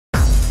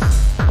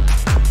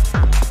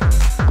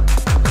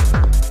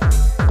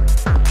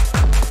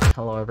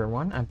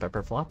everyone, I'm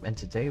Pepperflop, and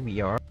today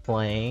we are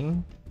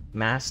playing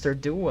Master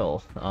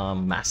Duel,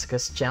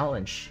 Masochist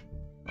Challenge.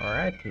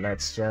 Alright,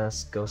 let's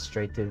just go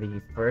straight to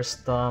the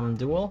first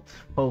duel.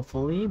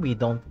 Hopefully we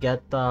don't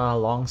get a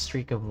long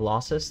streak of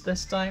losses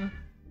this time.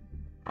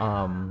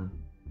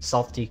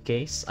 Softy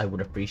case, I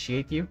would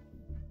appreciate you.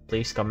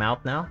 Please come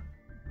out now.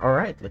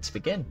 Alright, let's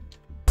begin.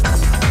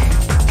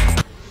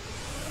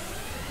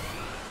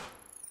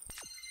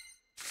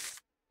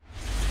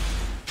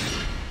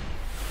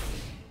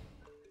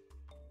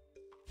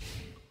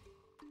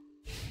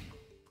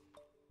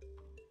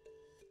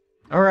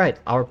 Alright,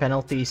 our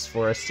penalties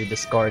for us to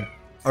discard,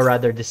 or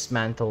rather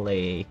dismantle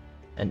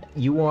an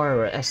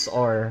UR or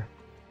SR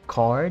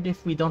card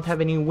if we don't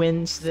have any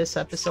wins this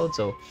episode,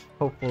 so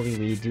hopefully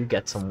we do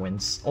get some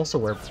wins. Also,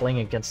 we're playing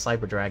against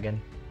Cyber Dragon.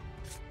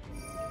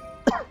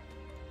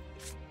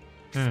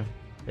 It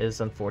is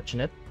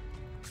unfortunate.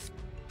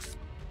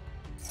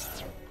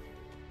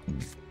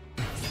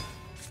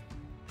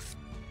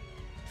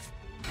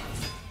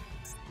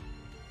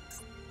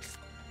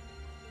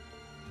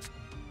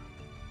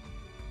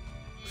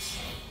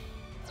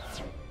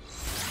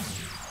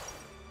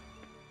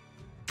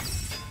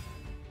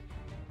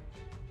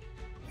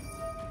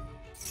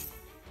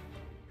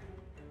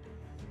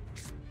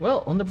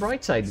 Well, on the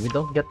bright side, we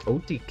don't get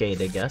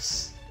OTK'd, I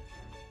guess.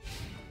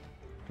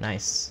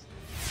 Nice.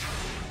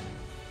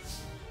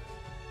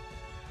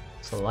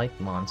 It's a light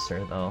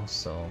monster, though,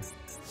 so...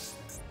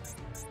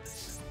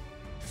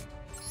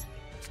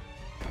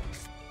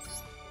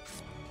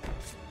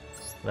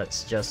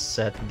 let's just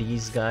set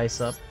these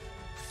guys up.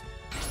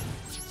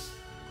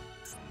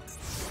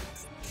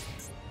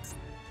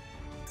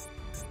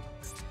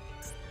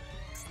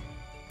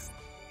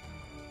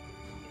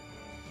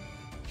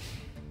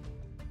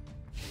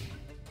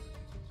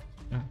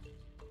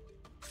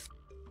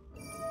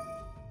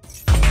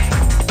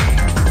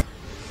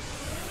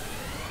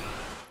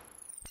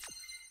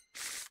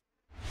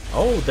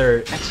 Oh,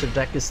 their extra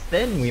deck is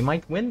thin. We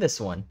might win this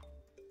one.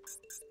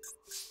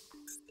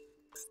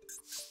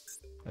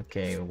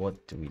 Okay, what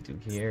do we do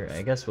here?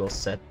 I guess we'll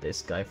set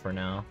this guy for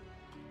now.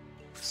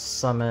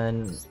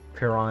 Summon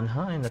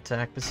Piranha in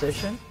attack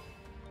position.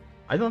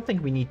 I don't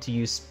think we need to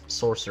use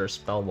Sorcerer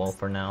Spell Wall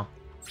for now.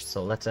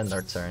 So let's end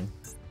our turn.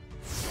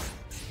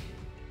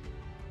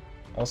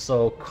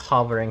 Also,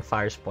 covering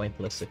Fire's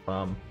pointless if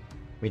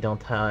we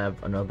don't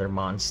have another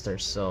monster,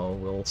 so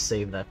we'll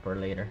save that for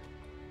later.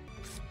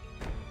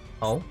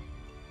 Oh?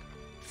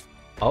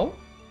 Oh?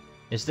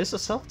 Is this a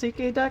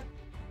self-TK deck?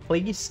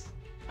 Please?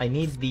 I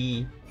need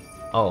the...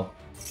 oh.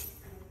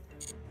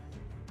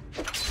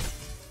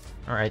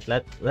 Alright,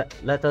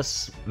 let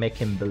us make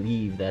him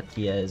believe that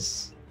he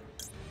has...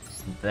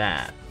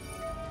 that.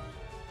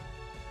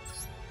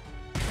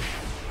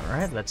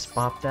 Alright, let's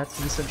pop that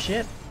piece of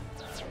shit.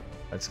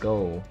 Let's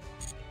go.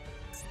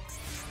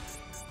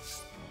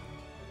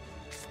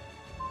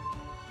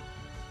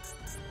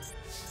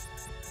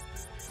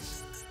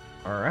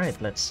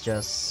 Alright, let's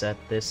just set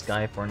this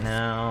guy for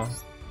now.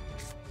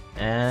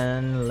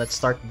 And let's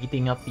start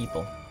beating up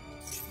people.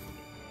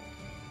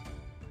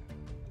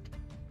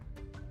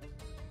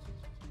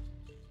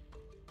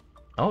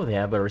 Oh, they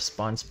have a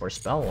response for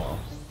Spell Wall.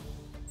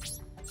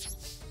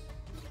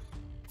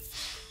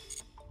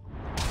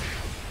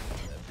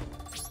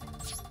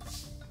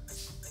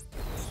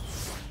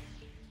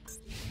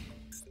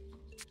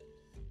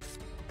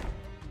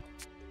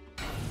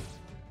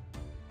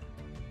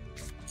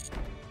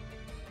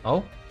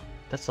 Oh,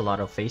 that's a lot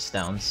of face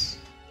downs.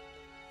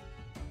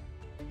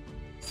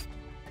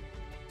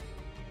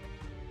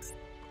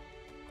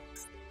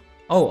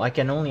 Oh, I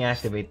can only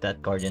activate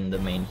that card in the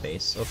main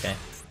phase. Okay.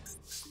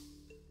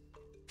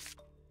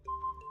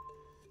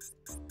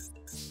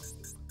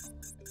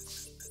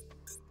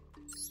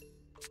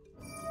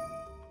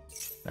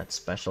 That's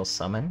special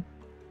summon.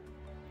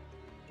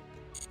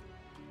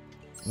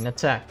 In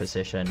attack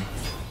position.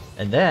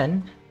 And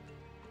then...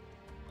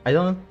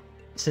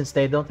 since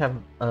they don't have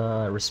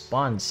a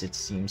response, it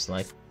seems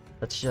like.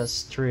 Let's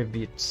just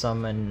tribute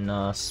summon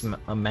a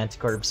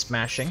Manticore of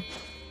Smashing.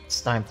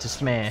 It's time to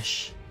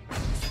smash.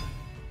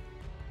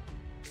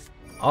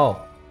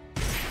 Oh.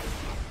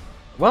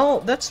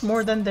 Well, that's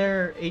more than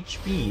their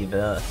HP,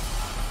 the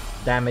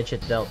damage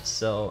it dealt,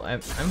 so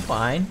I'm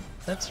fine.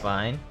 That's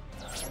fine.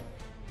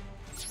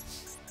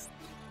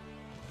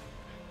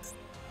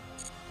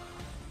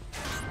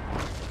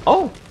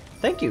 Oh!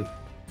 Thank you!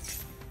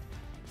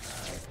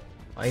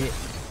 I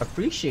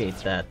appreciate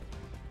that.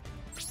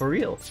 For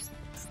real.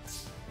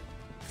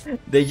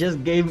 They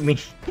just gave me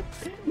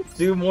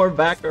 2 more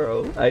back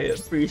row. I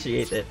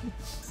appreciate it.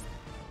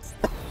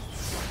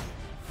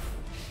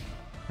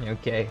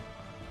 Okay.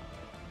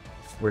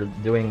 We're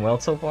doing well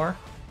so far.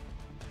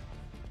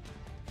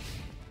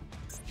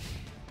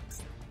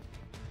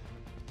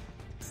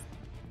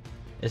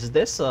 Is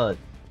this a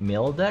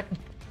mill deck?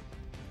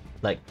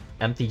 Like,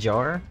 empty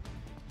jar?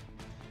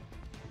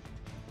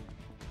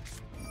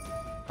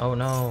 Oh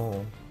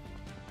no.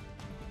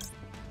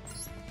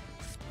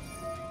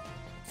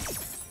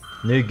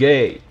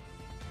 Negate.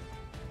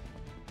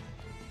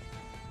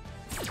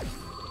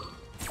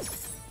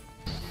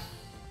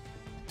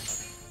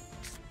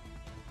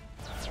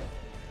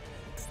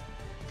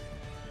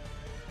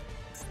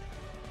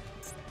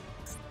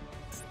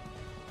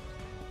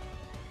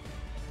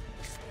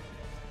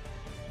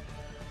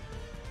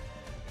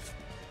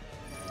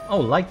 Oh,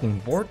 lightning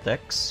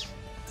vortex.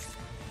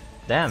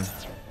 Damn.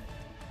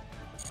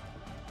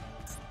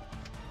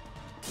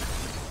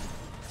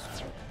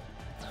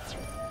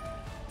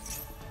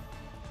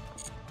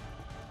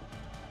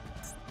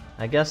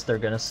 I guess they're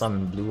gonna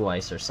summon Blue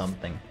Eyes or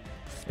something.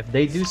 If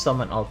they do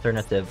summon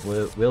alternative,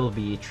 we'll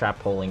be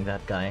trap-holing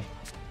that guy.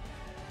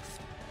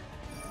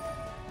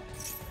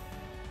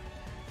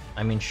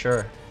 I mean,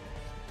 sure.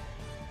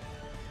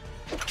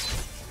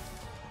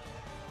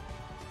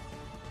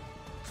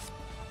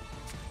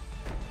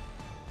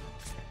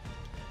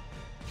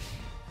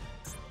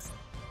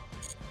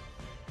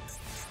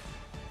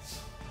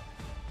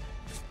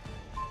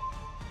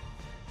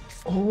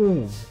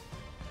 Oh,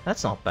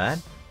 that's not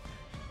bad.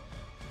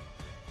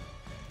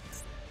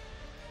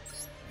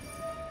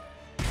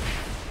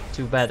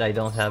 Too bad I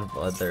don't have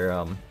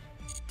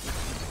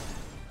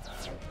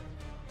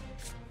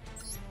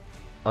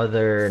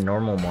other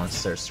normal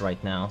monsters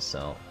right now,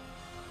 so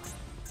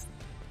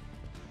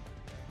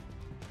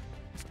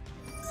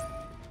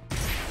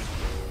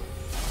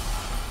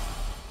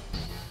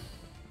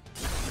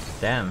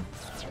damn.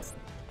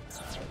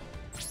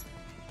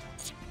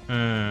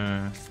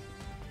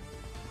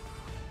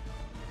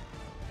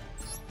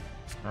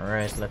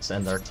 Alright, let's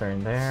end our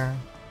turn there.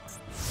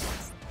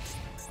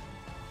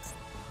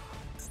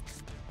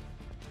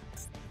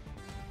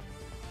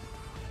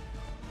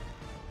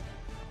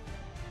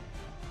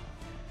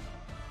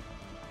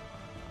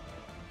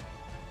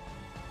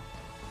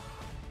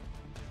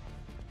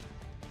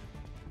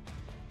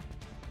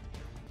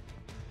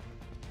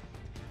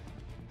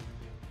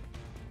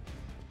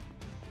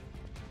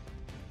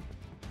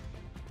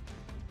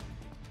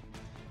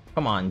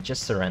 Come on,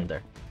 just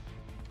surrender.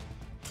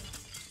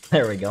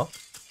 There we go.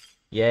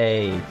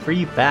 Yay,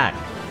 free pack.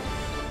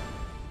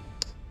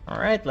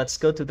 Alright, let's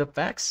go to the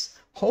packs.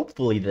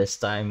 Hopefully this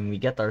time we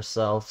get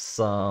ourselves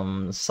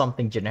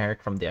something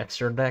generic from the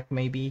extra deck,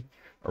 maybe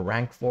a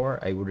rank 4.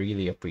 I would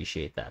really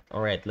appreciate that.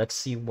 Alright, let's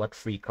see what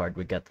free card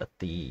we get at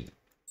the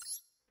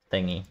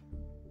thingy.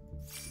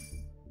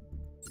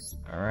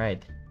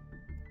 Alright.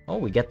 Oh,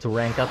 we get to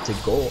rank up to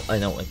gold. I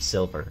know it's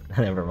silver.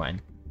 Never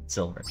mind.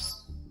 Silver.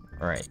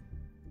 Alright.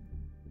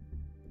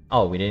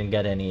 Oh, we didn't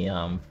get any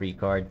free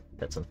card.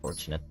 That's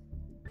unfortunate.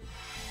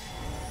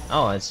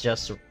 Oh, it's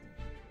just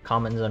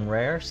commons and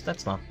rares?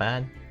 That's not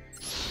bad.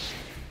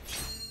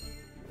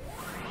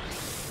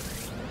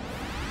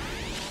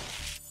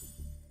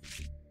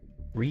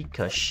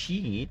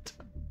 Ricochet?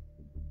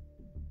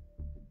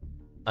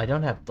 I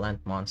don't have plant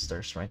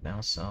monsters right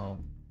now, so...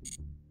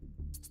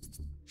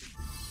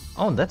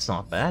 Oh, that's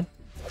not bad.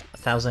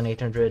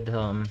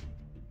 1800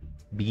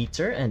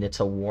 beater, and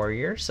it's a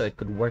warrior, so it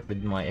could work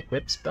with my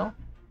equip spell.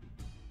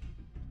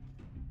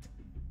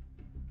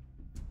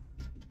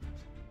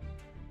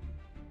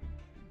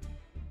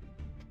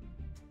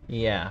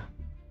 Yeah.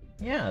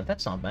 Yeah,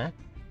 that's not bad.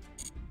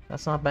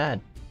 That's not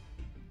bad.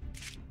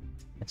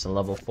 It's a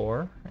level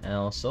 4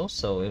 also,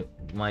 so it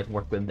might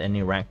work with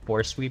any rank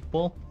 4 sweep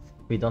pull.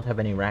 We don't have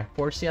any rank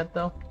 4s yet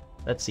though.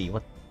 Let's see,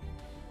 what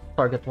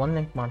target one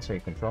link monster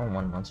you control and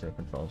one monster you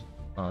control.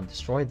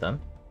 Destroy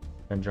them,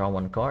 then draw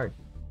one card.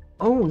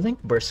 Oh,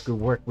 Link Burst could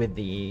work with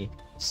the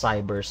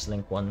Cyber's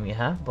Link one we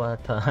have,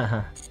 but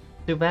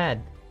too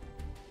bad.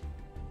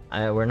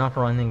 We're not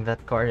running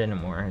that card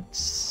anymore.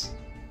 It's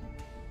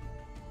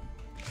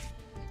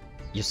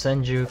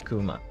Yusenju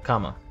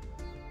Kama.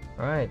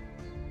 Alright.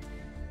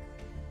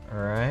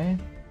 Alright.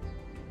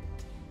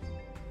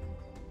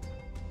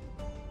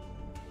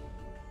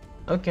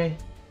 Okay.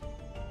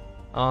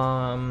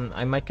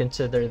 I might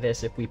consider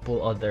this if we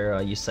pull other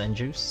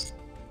Yusenjus.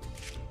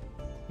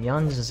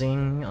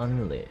 Yanzing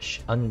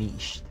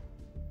Unleashed.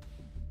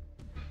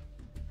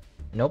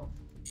 Nope.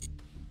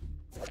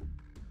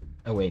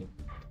 Oh wait.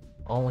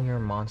 All your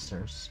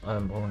monsters,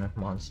 opponent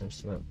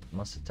monsters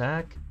must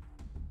attack.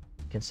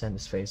 You can send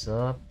this face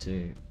up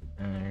to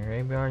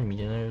graveyard,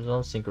 immediate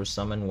result, synchro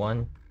summon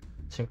one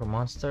synchro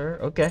monster.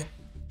 Okay.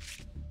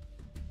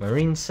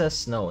 Marine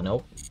says no,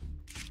 nope.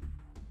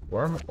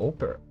 Worm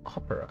Opera.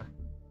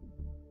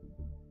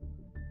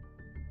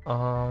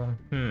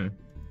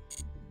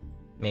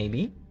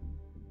 Maybe.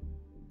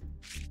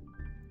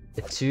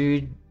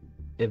 Etude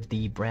if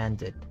the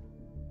branded.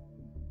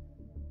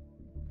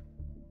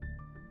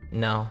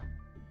 No.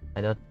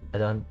 I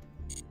don't.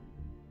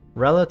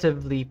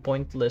 Relatively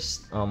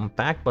pointless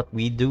pack, but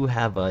we do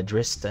have a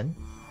Dristan,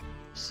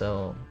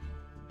 so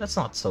that's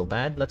not so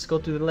bad. Let's go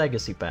to the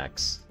legacy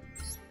packs.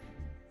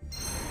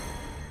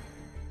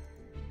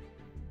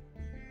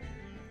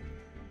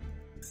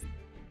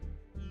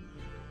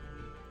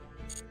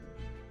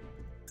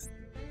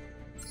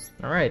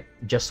 Alright,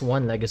 just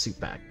one legacy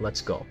pack.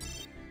 Let's go.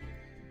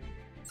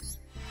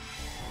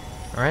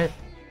 Alright,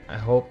 I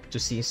hope to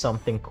see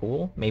something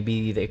cool.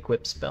 Maybe the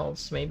equip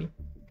spells, maybe?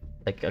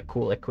 Like a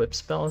cool equip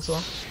spell as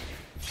well?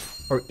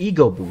 Or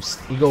Ego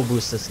Boost. Ego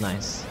Boost is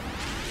nice.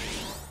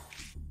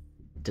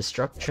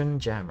 Destruction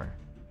Jammer.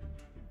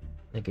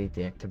 Negate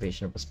the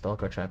activation of a spell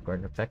card, trap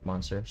card, and effect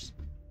monsters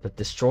that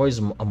destroys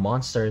a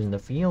monster in the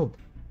field.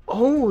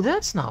 Oh,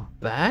 that's not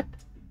bad.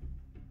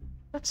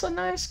 That's a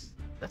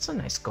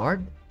nice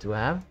card to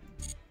have.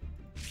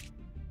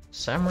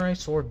 Samurai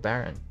Sword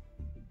Baron.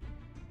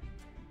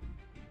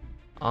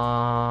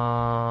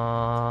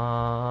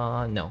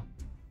 No.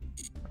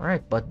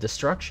 Alright, but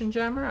Destruction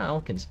Jammer,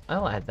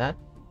 I'll add that.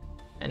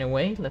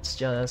 Anyway, let's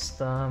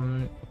just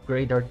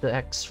upgrade our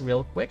decks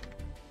real quick.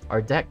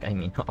 Our deck, I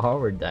mean,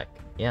 our deck.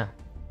 Yeah,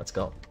 let's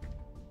go.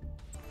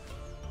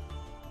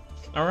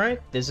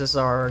 Alright, this is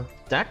our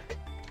deck.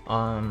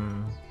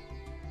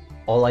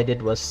 All I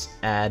did was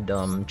add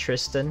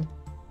Tristan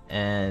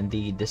and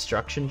the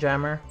Destruction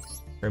Jammer,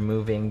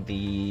 removing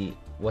the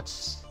what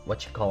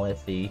you call it,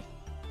 the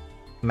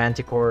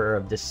Manticore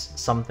of this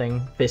something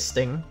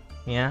fisting,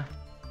 yeah.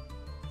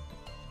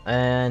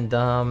 And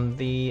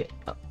the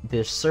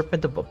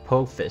Serpent of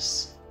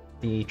Apophis,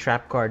 the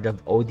trap card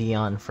of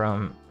Odeon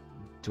from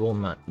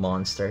Duel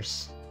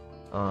Monsters.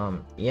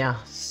 Yeah,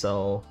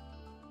 so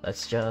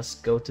let's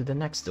just go to the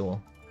next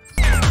duel.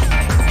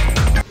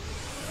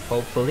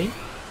 Hopefully,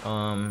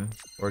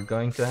 we're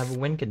going to have a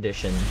win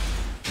condition.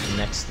 The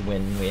next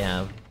win we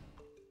have.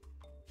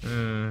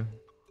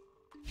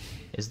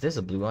 Is this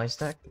a Blue Eyes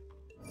deck?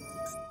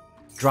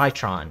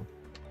 Drytron.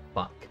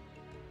 Fuck.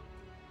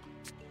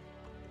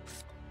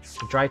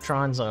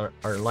 Drytrons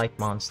are light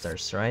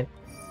monsters, right?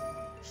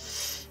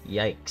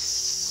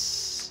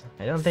 Yikes.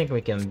 I don't think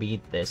we can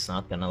beat this,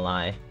 not gonna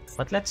lie.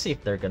 But let's see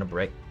if they're gonna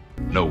break.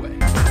 No way.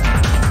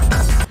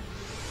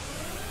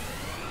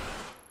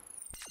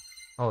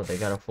 Oh, they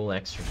got a full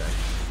extra deck.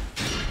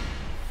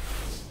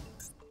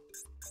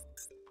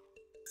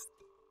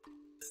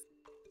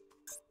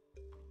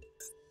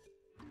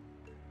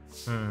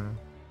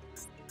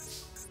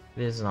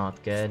 This is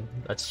not good.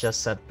 Let's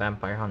just set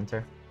Vampire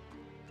Hunter.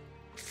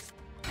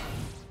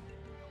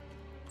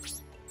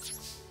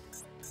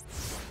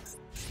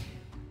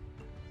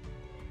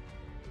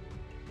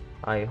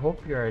 I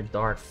hope you're a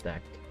dark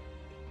deck.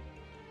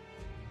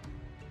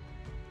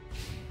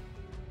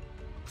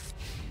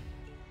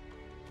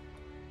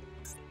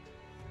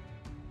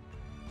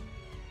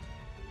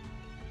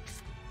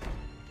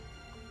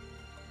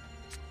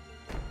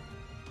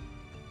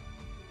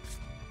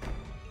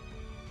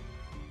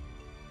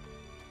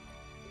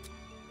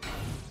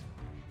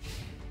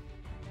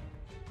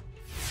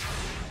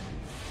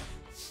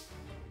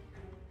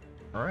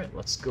 Alright,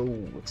 let's go.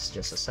 It's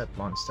just a set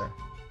monster.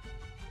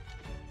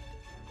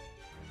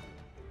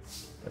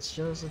 Let's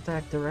just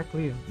attack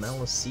directly with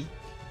Malice.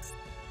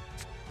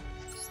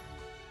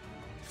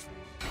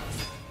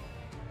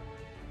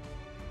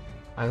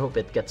 I hope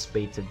it gets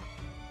baited.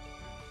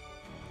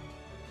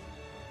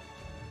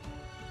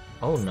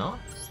 Oh no?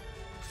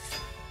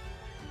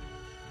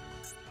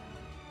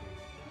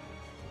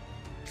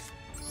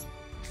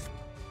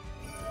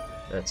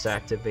 Let's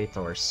activate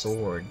our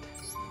sword.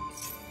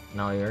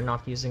 Now you're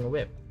not using a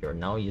whip, you're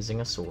now using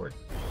a sword.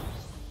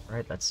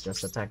 Alright, let's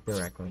just attack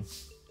directly.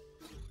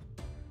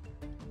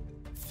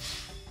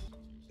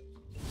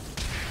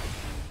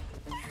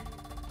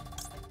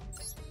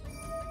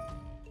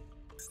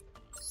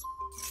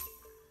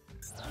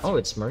 Oh,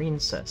 it's Marine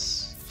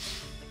Cess.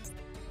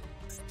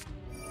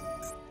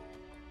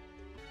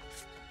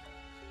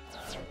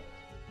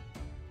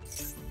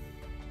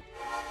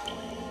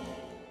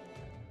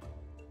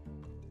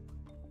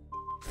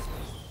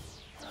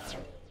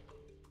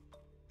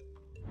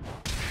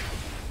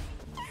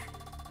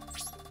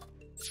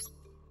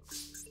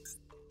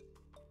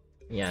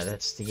 Yeah,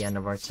 that's the end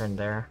of our turn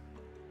there.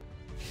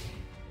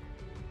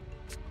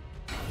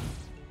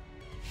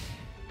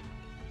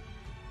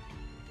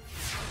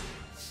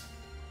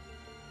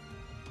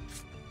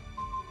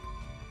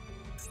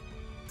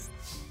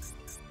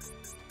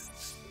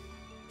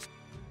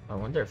 I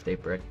wonder if they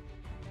brick.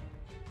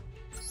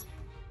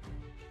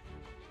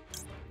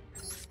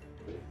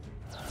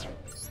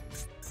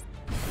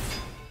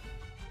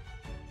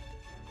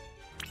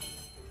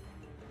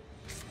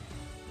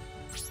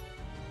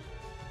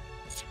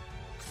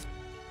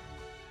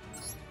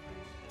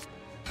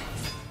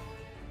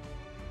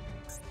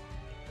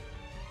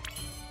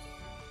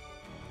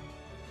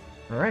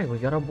 Alright, we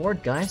got our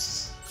board,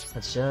 guys.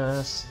 Let's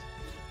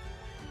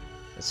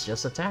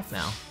just attack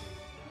now.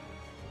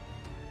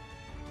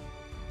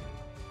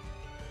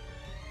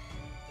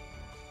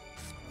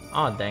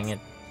 Aw, oh, dang it.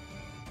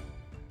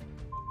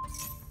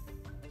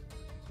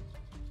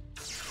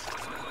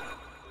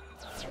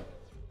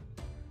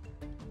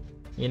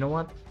 You know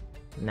what?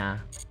 Nah.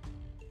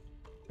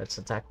 Let's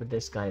attack with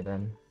this guy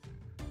then.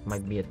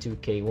 Might be a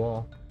 2k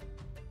wall.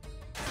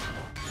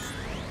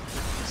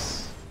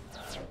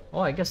 Oh,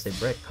 I guess they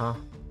break, huh?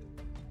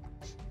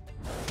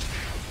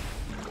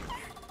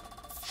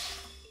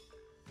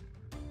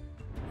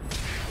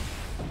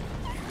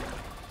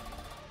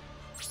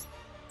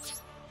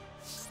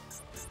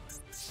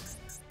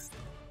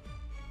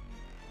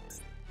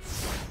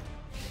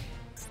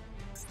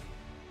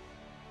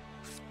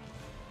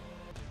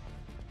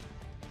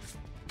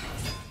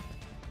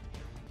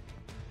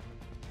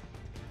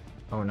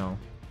 Oh no.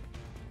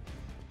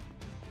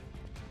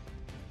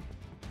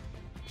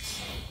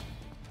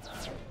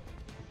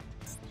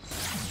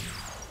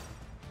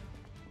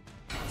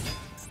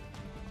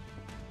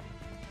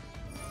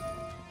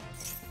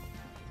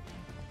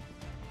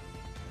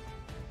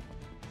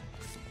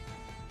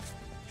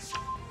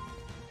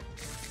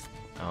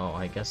 Oh,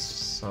 I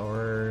guess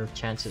our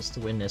chances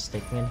to win is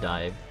taking a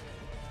dive.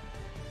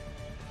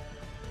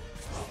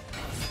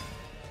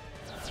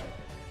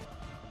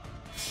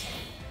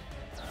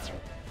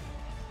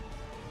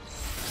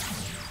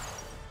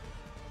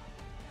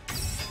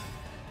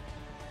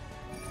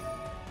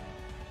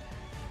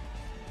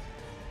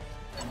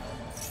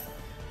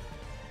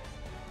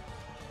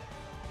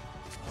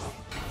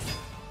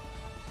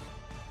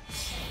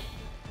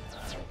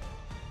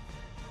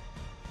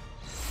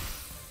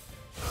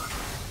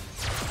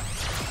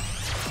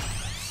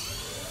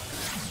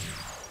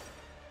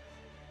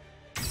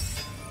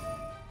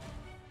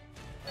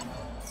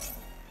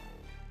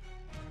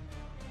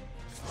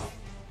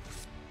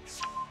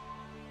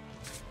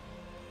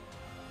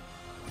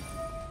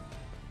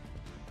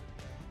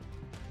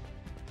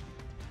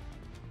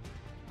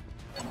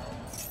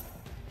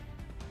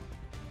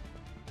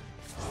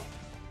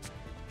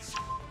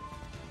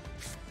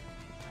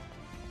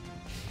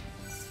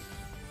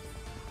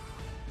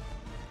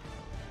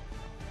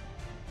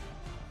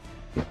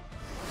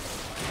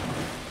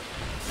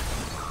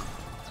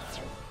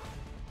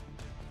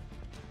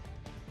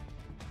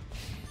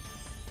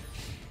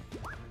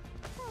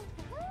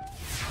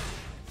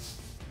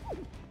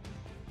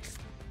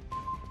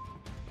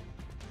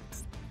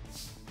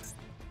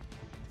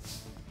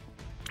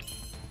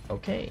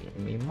 Okay,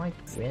 we might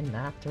win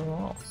after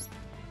all.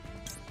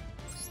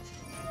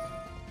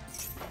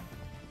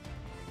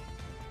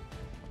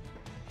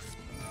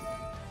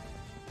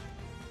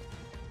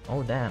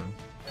 Oh damn.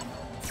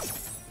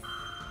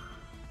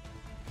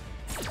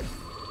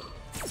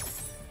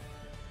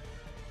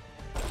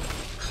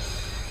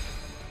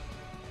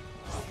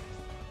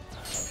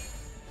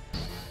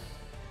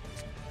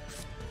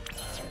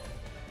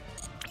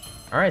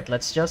 Alright,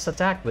 let's just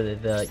attack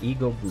with the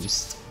ego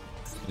boost.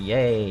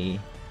 Yay!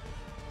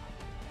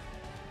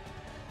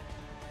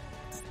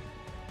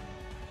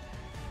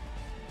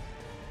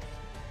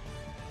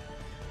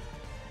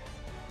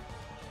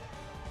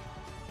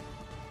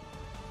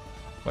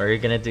 What are you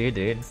gonna do,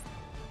 dude?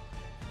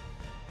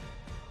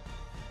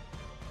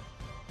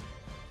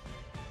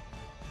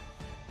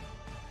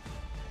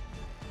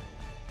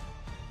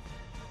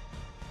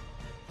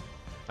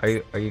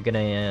 Are you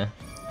gonna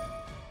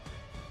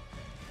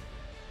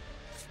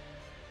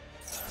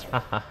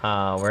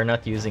Hahaha, we're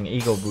not using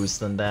ego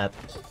boost on that.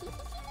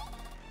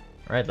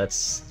 Alright,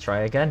 let's try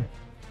again.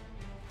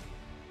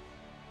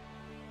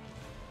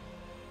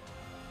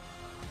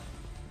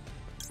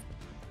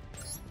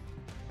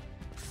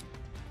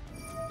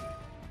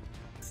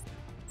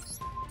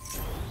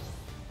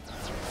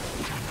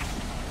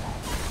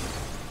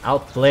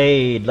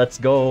 Outplayed, let's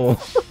go.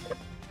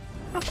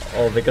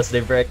 Oh, because they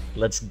break.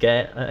 Let's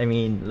go.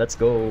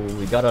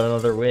 We got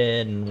another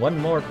win. One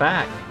more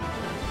pack.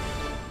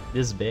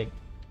 This big.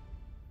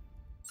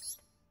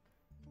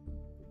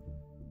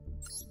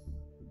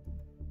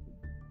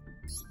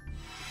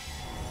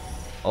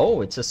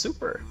 Oh, it's a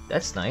super.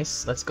 That's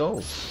nice. Let's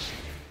go.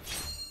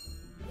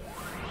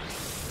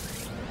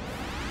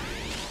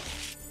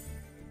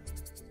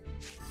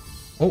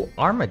 Oh,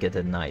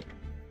 Armageddon Knight.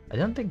 I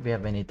don't think we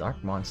have any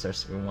dark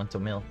monsters we want to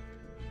mill.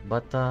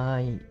 But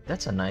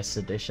that's a nice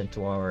addition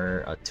to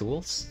our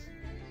tools.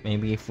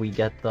 Maybe if we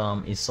get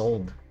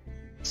Isolde,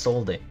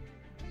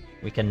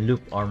 we can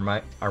loop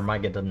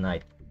Armageddon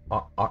Knight.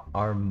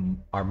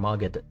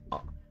 Armageddon.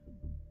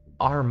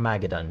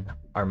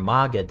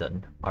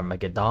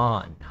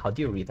 How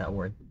do you read that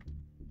word?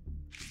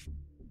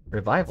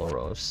 Revival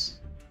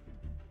Rose.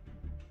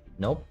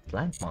 Nope.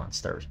 Plant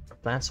monster.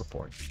 Plant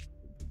support.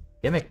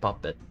 Gimmick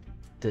puppet.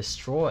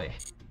 Destroy.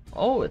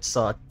 Oh, it's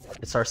our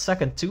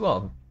second 2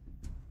 of.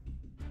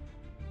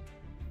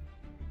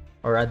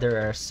 Or rather,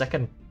 our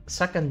second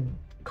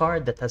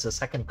card that has a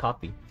second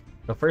copy.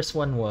 The first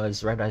one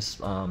was Red Eyes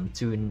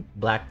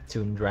Black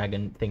Toon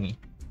Dragon thingy.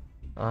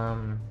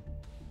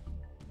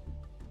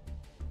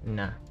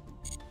 Nah.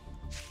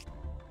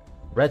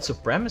 Red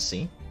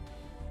Supremacy.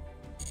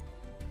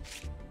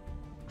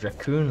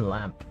 Dracoon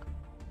Lamp.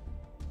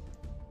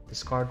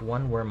 Discard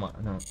 1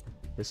 no.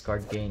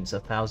 Discard gains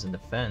 1000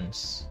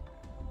 defense.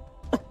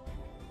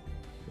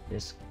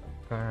 This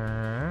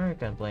card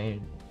can play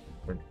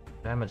for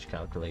damage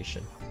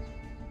calculation.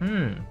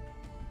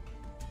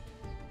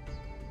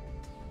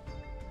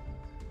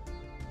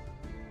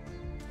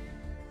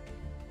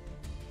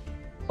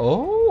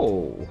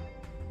 Oh.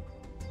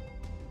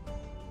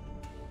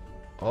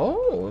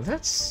 Oh,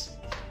 that's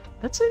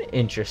an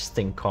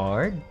interesting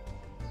card.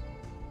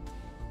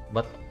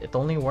 But it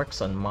only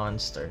works on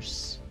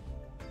monsters.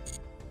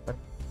 But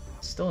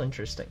still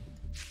interesting.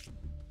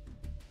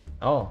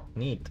 Oh,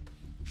 neat.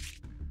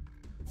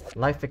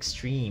 Life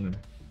Extreme.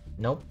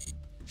 Nope.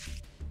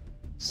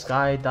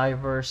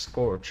 Skydiver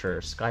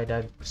Scorcher.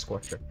 Skydive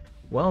Scorcher.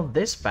 Well,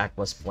 this pack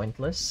was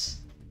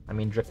pointless. I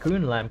mean,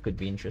 Dracoon Lamp could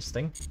be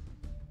interesting.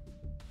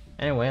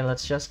 Anyway,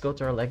 let's just go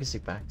to our legacy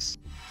packs.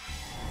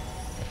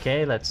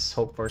 Okay, let's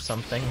hope for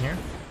something here.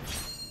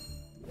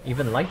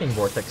 Even Lightning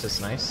Vortex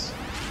is nice.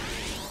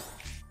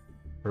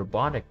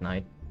 Robotic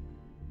Knight.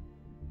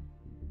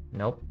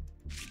 Nope.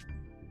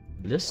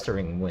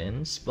 Blistering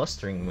winds.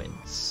 Blustering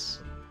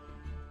winds.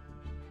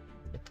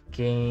 It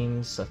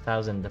gains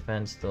 1,000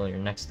 defense till your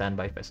next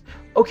standby phase.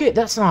 Okay,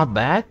 that's not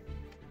bad.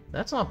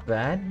 That's not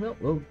bad.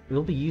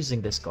 We'll be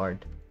using this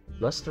card.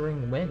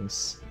 Blustering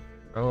winds.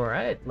 All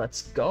right,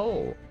 let's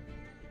go.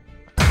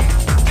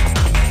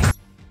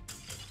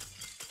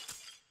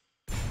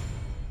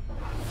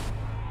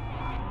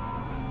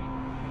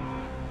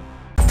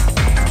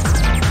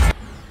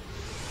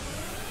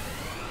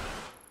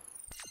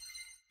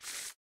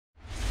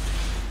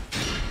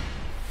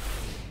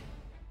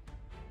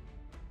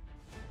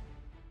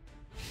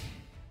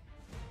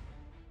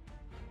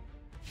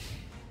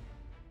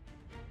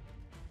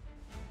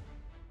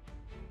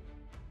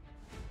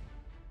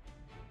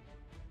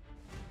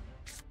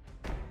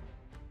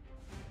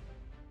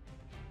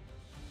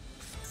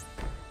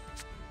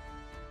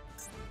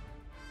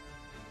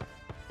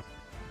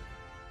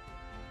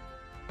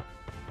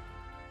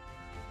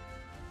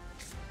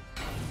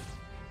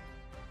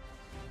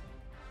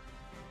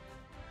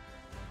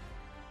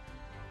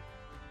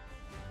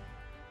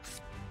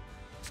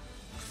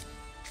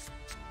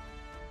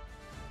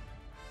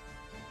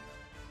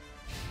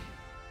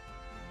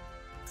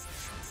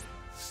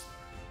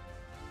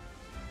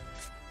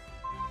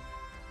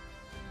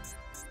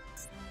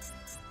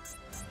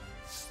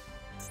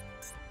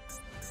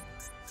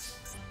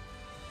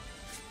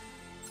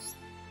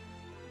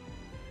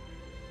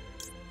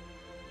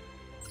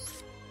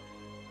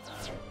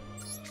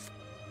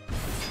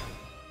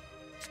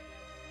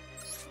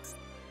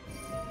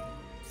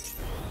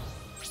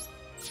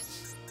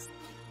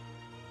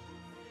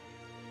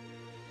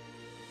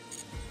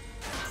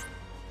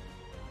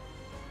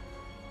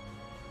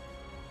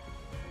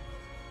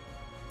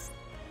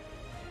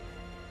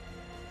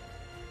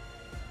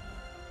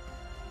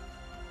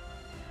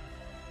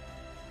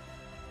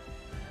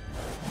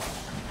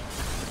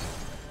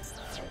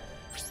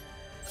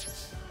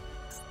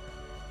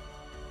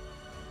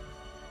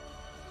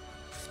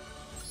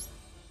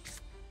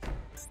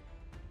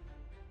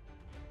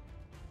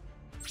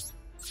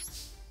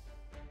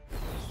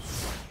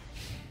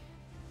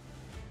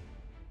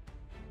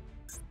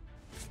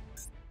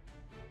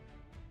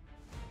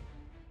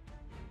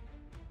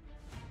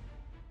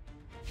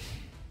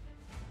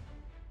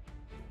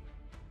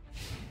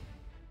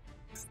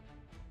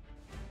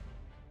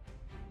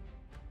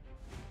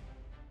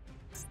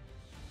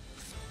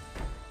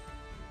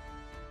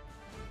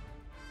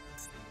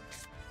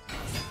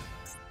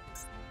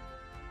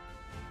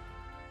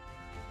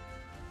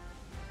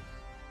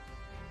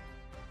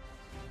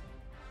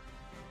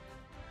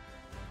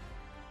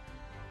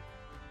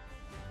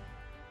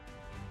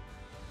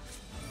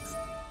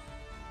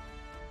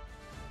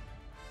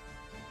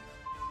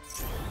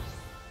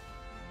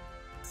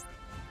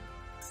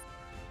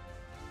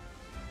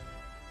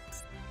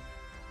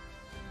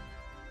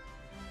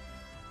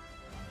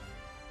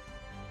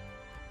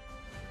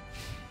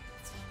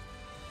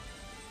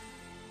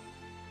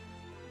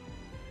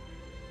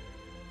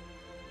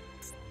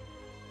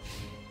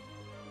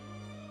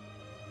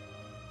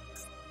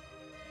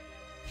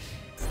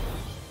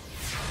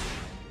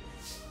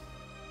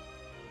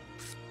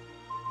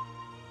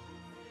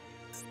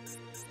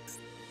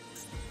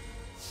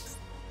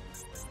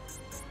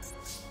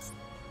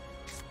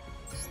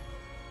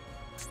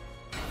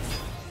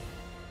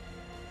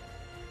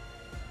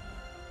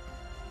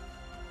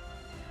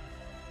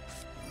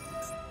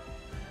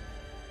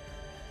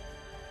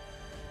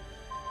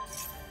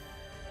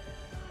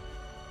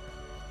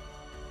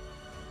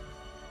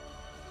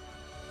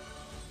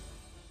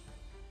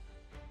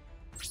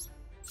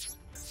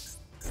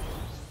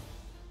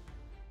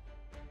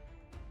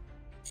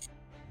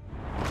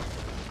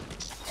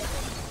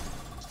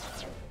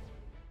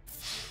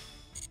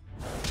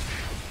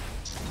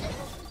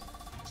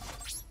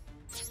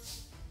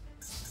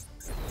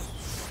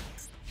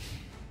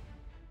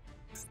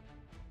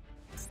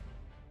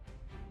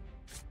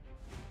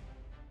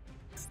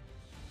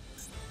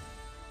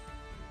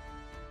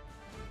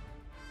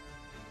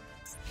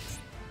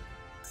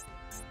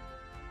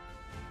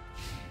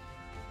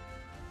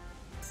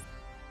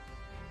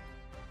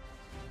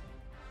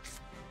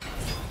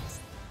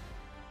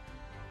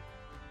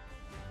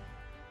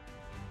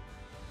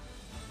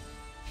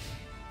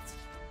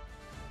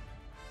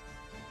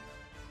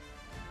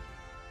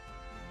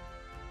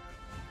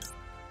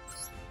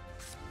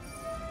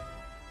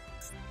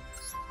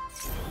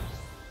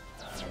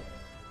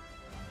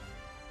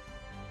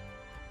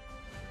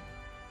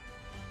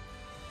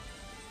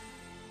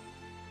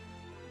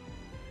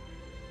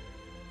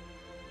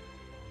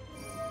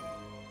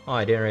 Oh,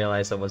 I didn't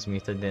realize I was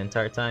muted the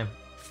entire time.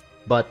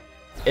 But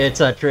it's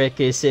a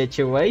tricky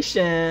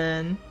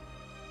situation.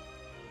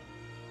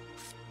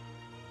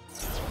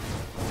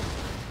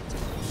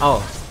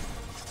 Oh,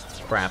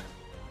 crap.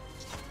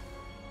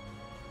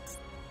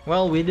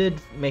 Well, we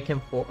did make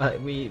him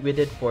we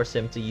did force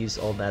him to use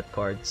all that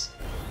cards.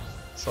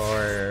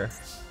 So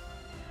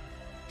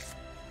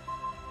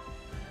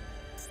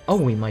oh,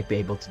 we might be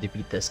able to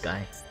defeat this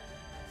guy.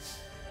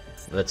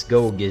 Let's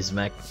go,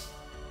 Gizmek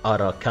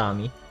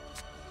Arakami.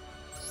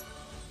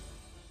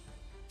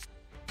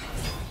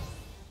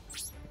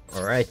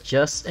 Alright,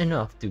 just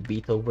enough to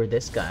beat over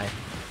this guy.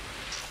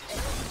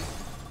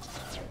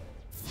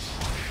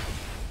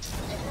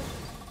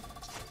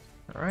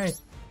 Alright,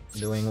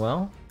 doing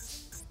well.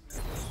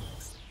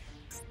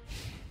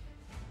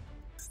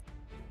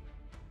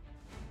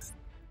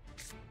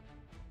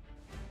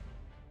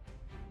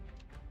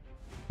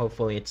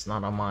 Hopefully it's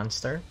not a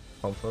monster.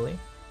 Hopefully.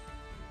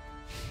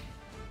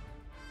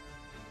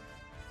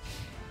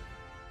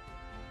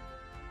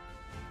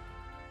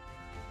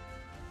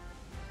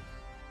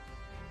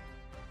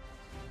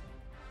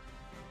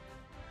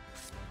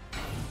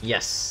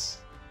 Yes.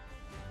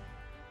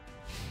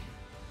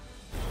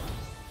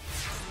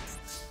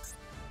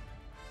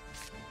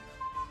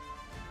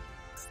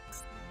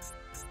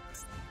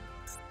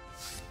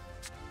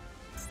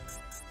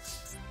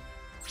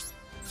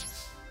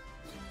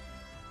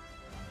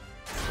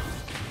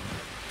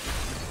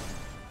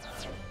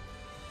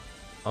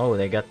 Oh,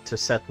 they got to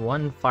set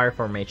one fire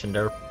formation.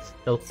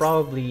 They'll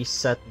probably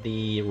set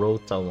the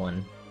Rota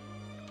one.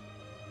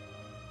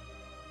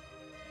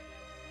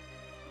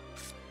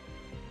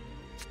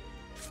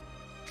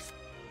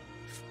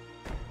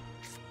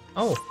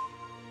 Oh,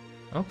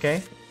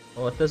 okay.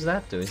 What does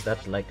that do? Is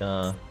that like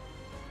a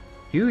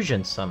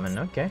fusion summon?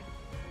 Okay.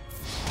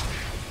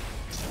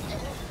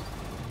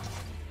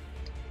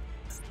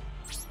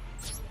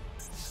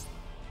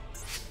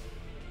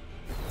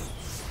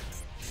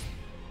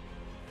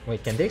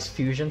 Wait, can they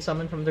fusion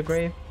summon from the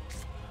grave?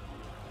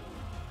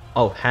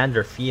 Oh, hand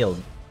or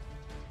field.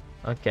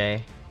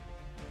 Okay.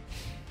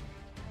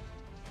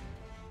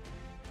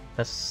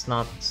 That's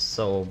not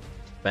so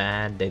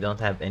bad. They don't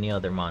have any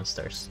other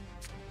monsters.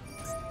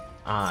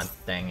 Ah,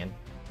 dang it.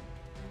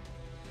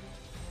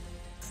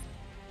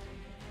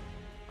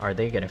 Are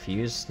they gonna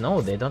fuse?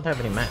 No, they don't have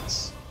any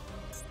mats.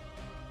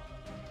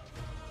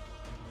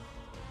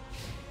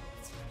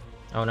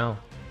 Oh no.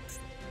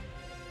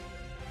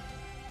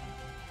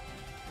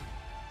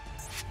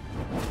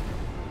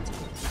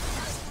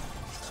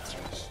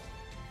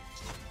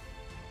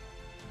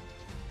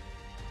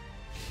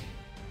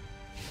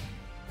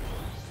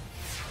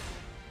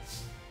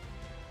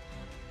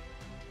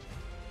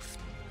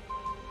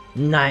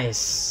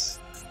 Nice.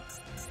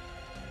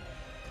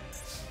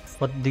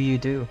 What do you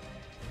do?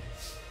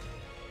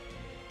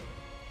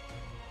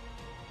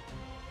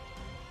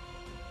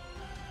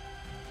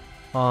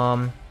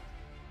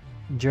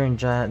 During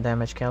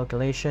damage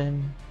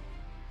calculation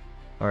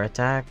or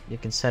attack, you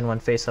can send one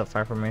face-up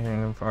fire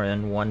formation or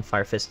then one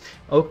fire fist.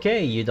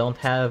 Okay, you don't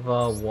have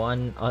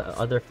one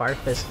other fire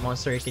fist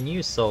monster you can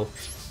use, so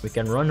we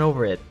can run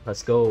over it.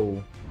 Let's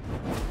go.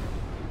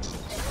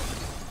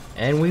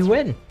 And we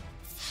win.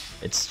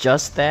 It's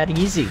just that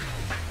easy.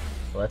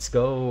 Let's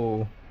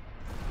go.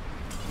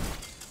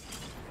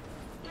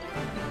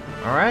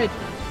 Alright.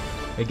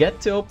 We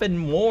get to open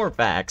more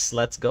packs.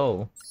 Let's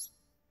go.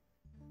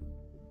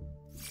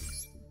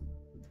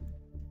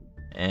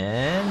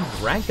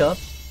 And rank up.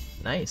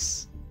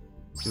 Nice.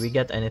 Do we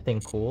get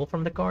anything cool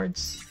from the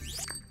cards?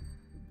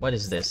 What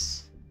is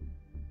this?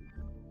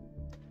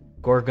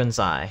 Gorgon's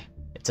Eye.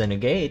 It's a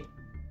negate.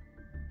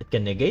 It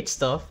can negate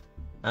stuff.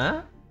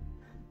 Huh?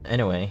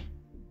 Anyway.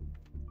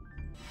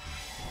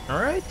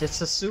 Alright,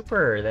 it's a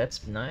super.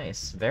 That's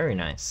nice. Very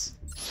nice.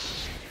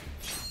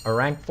 A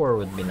rank 4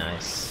 would be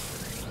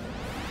nice.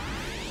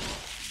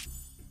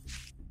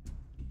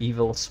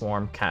 Evil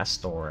Swarm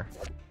Castor.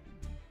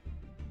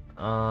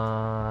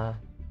 I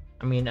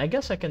mean, I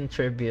guess I can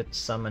tribute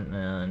summon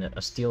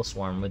a Steel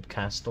Swarm with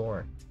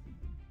Castor.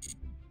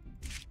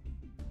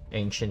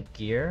 Ancient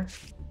Gear.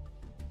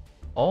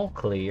 All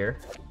clear.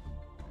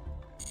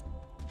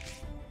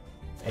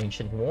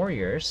 Ancient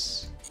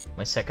Warriors.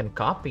 My second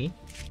copy.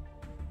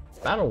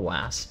 Battle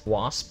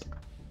Wasp.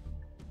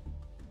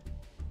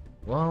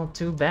 Well,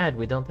 too bad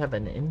we don't have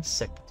an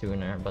insect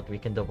tuner, but we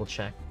can double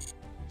check.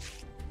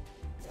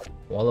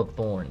 Wall of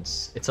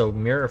Thorns. It's a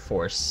mirror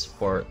force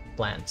for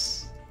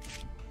plants.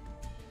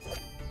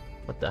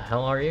 What the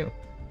hell are you?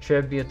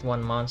 Tribute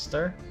one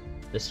monster.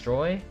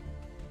 Destroy.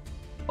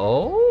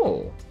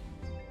 Oh!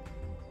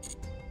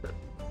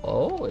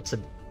 Oh, it's a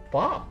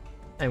pop.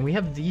 And we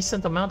have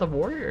decent amount of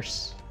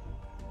warriors.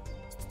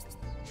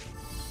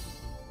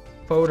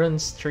 Photon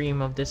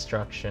Stream of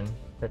Destruction.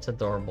 That's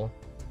adorable.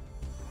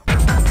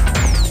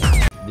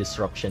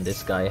 Disruption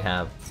this guy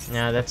have.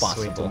 Yeah, that's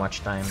way too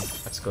much time.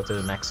 Let's go to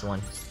the next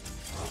one.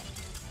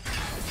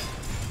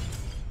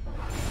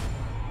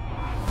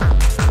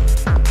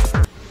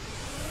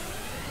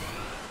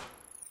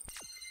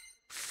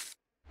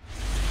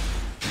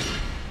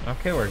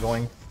 Okay, we're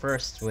going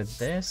first with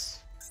this.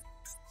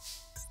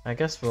 I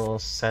guess we'll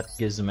set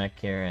Gizmek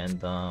here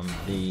and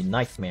the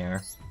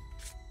Nightmare.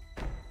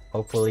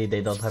 Hopefully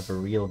they don't have a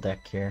real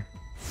deck here.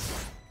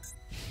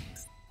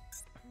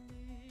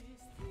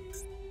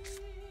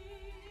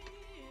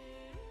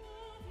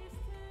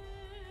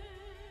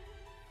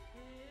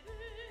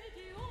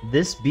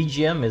 This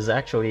BGM is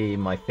actually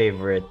my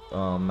favorite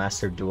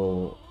Master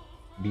Duel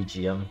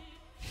BGM.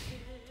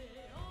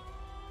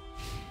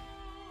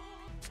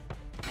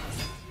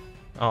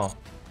 Oh.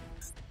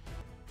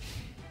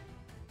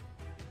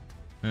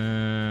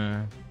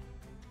 Hmm.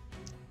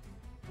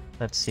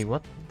 Let's see,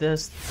 what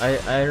this...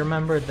 I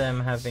remember them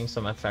having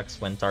some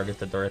effects when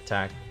targeted or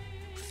attacked.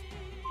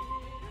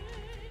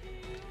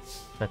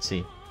 Let's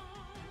see.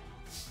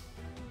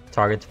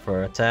 Target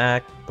for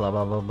attack, blah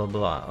blah blah blah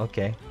blah.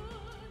 Okay.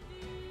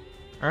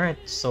 Alright,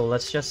 so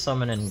let's just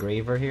summon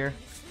Engraver here.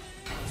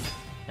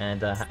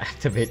 And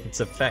activate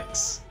its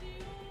effects.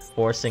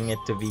 Forcing it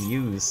to be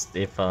used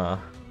if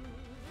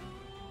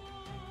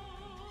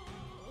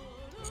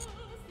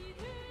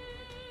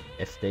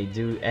they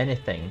do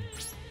anything.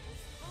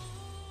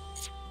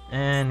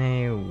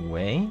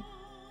 Anyway,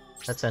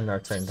 let's end our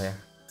turn there.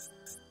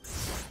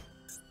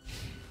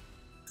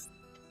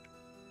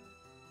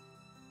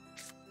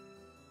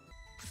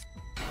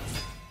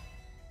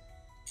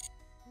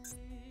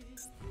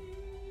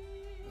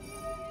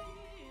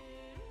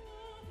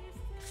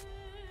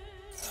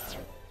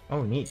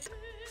 Oh, neat.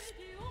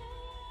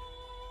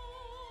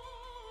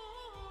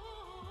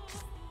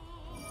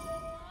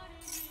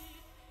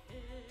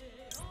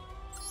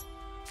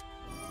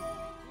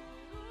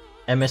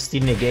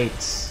 MST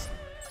negates.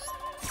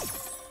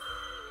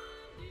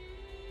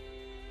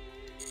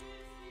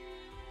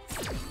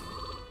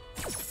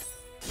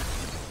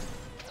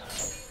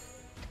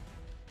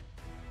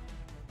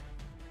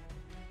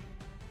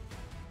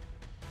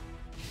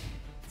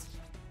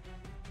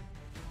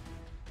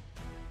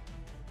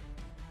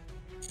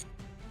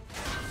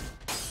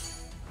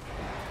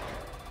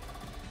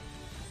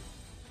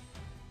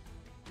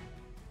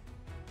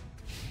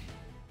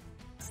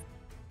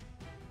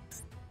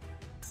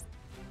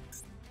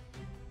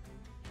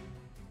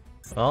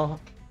 Well,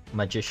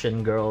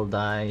 Magician Girl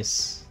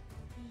dies.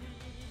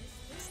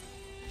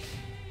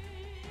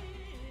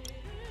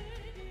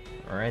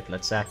 Alright,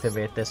 let's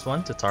activate this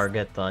one to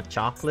target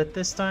Chocolate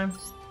this time.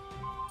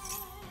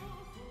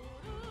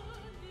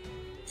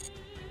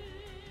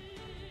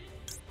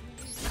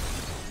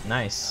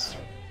 Nice.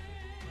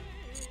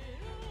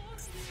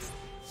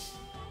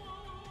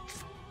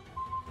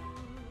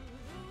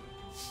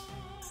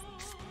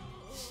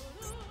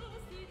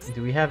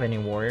 Do we have any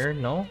warrior?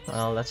 No?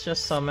 Let's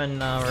just summon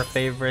our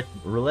favorite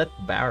Roulette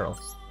Barrel.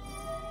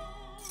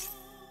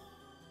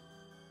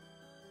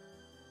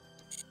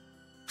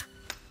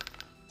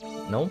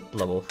 Nope,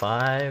 level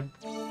 5.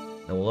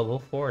 No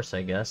level 4s,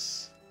 I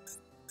guess.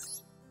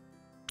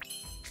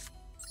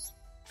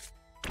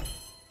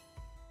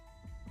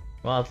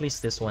 Well, at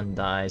least this one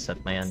dies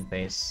at my end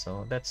phase,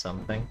 so that's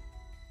something.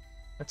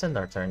 Let's end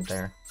our turn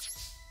there.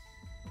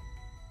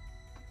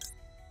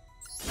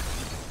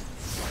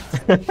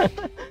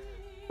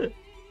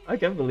 I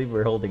can't believe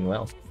we're holding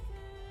well.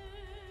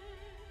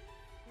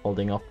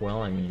 Holding up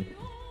well, I mean.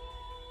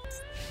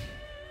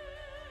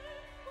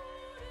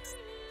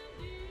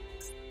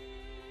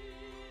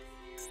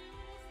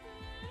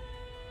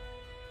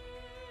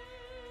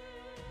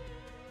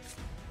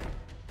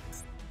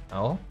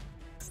 Oh?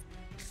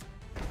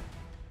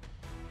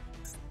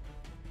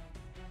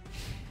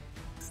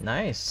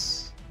 Nice.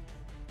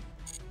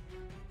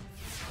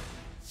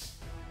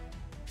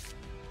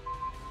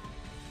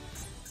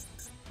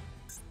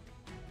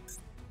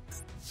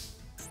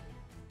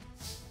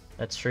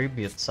 Let's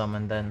tribute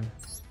summon then.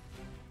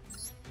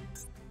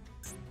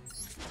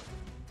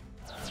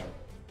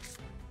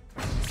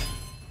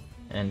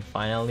 And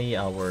finally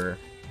our...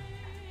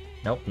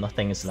 Nope,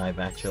 nothing is live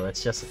actually.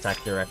 Let's just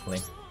attack directly.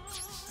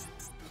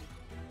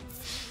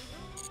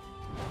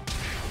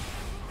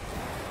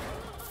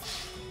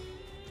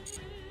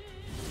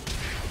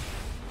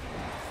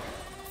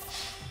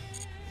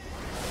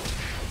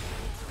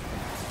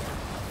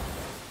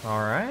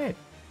 Alright.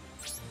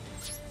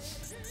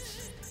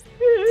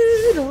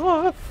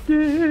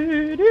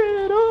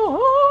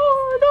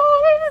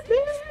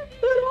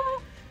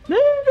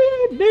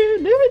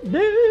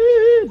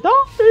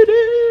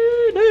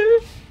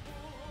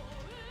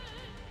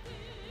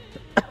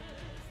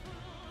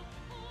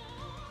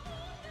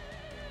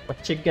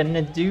 What you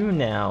gonna do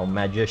now,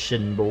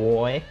 magician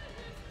boy?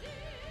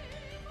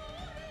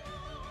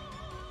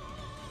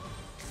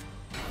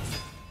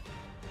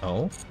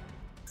 Oh?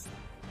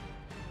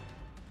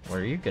 What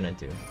are you gonna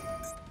do?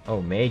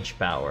 Oh, mage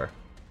power.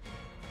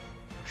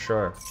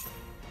 Sure.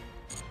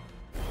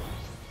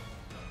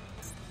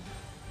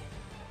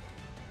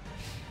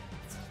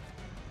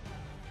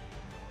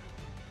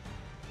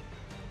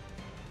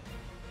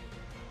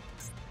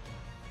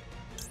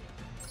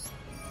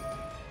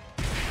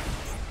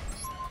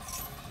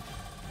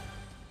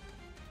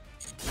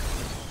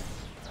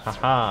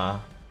 Haha.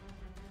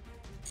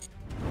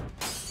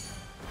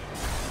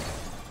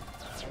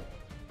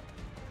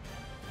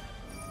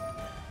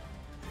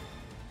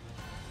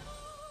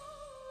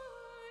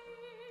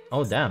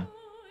 Oh, damn.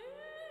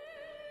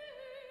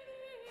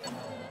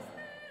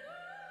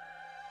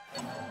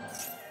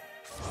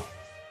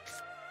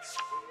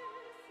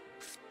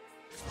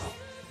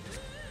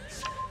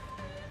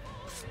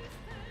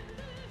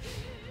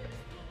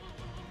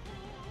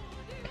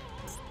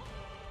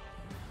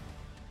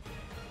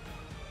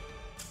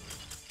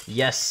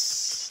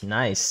 Yes,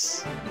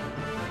 nice.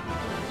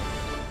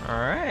 All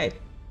right.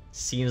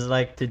 Seems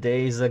like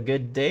today's a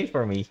good day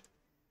for me.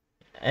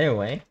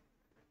 Anyway,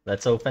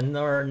 let's open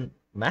our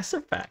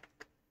master pack.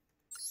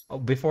 Oh,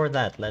 before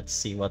that, let's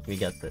see what we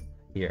get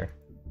here.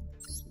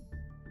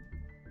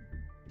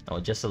 Oh,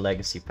 just a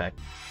legacy pack.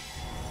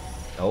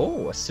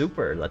 Oh, a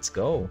super. Let's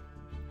go.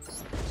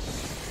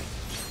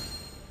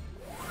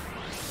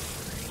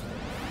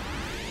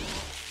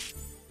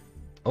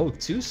 Oh,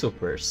 2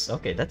 supers.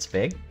 Okay, that's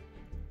big.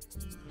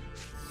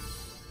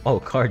 Oh,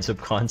 cards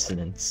of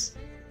consonants.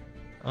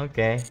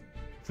 Okay.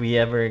 If we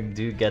ever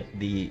do get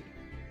the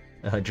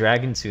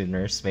Dragon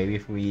Tuners, maybe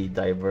if we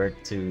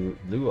divert to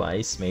Blue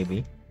Eyes,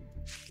 maybe.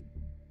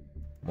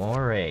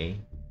 Moray.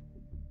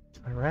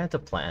 Rata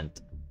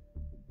plant.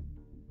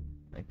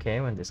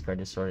 Okay, when this card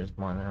is sorted as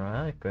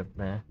mono, equip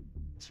the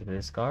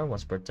this card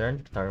once per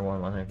turn. Target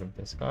one equip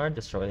this card,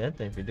 destroy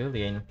it. If you do,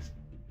 the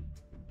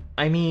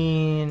I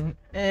mean,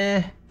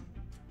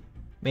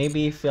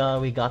 maybe if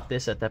we got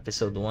this at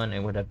episode 1, I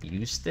would have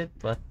used it,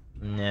 but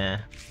nah.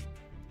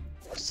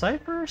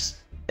 Cypher's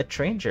a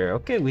Stranger.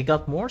 Okay, we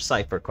got more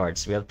Cypher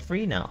cards. We have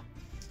 3 now.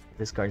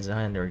 This card is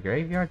behind our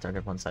graveyard.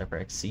 Target 1 Cypher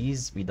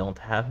exceeds. We don't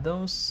have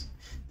those.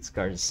 This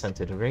card is sent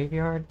to the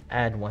graveyard.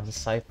 Add 1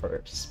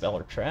 Cypher spell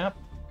or trap.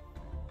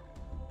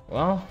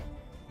 Well,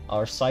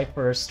 our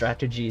Cypher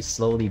strategy is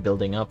slowly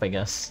building up, I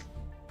guess.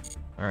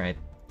 Alright.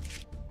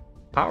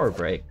 Power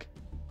Break.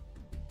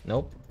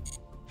 Nope.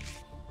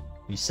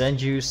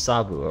 Yusenju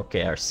Sabu.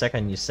 Okay, our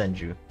second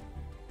Yusenju.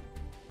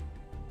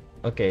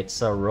 Okay,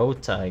 it's a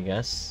Rota, I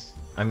guess.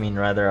 I mean,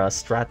 rather a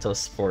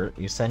Stratos for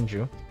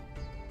Yusenju.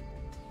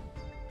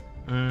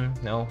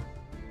 No.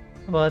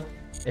 But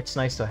it's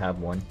nice to have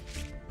one.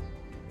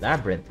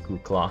 Labyrinth Coup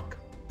Clock.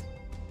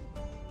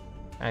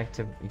 You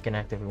can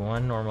activate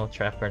 1 normal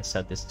trap card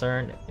set this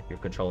turn if you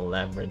control a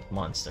Labyrinth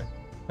monster.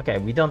 Okay,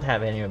 we don't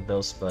have any of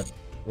those, but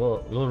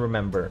we'll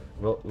remember.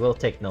 We'll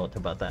take note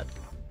about that.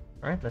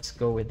 Alright, let's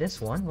go with this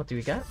one. What do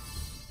we got?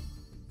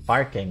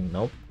 Fire King,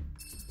 nope.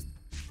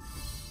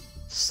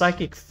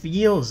 Psychic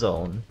Field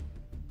Zone.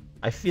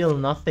 I feel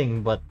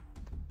nothing, but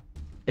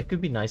it could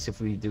be nice if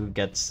we do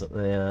get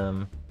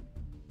some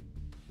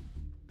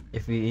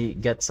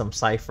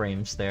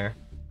Psyframes there.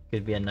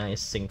 Could be a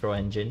nice synchro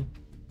engine.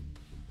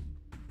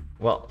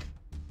 Well,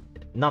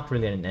 not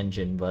really an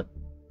engine, but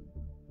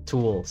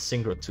tool,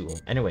 synchro tool.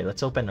 Anyway,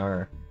 let's open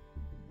our...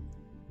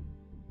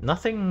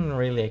 Nothing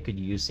really I could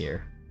use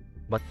here.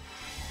 But,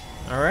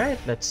 alright,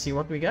 let's see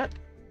what we got.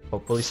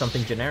 Hopefully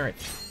something generic.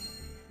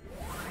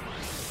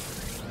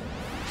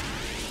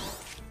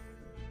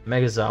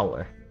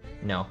 Megazower.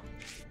 No.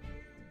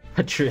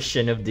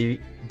 Patrician of the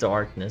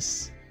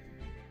Darkness.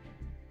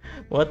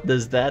 What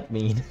does that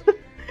mean?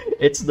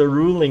 It's the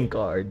ruling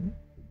card.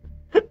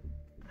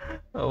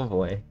 Oh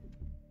boy.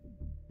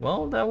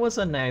 Well, that was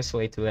a nice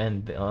way to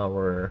end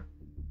our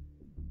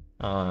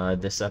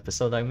this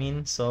episode, I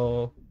mean.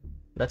 So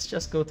let's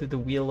just go to the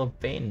Wheel of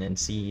Pain and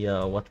see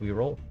what we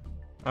roll.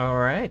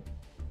 Alright.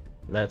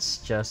 Let's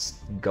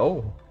just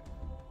go.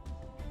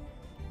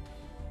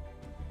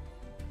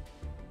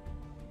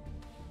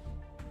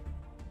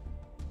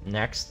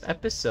 Next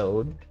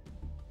episode.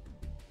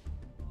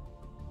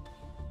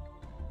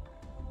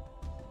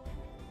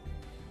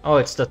 Oh,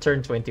 it's the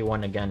turn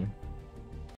 21 again.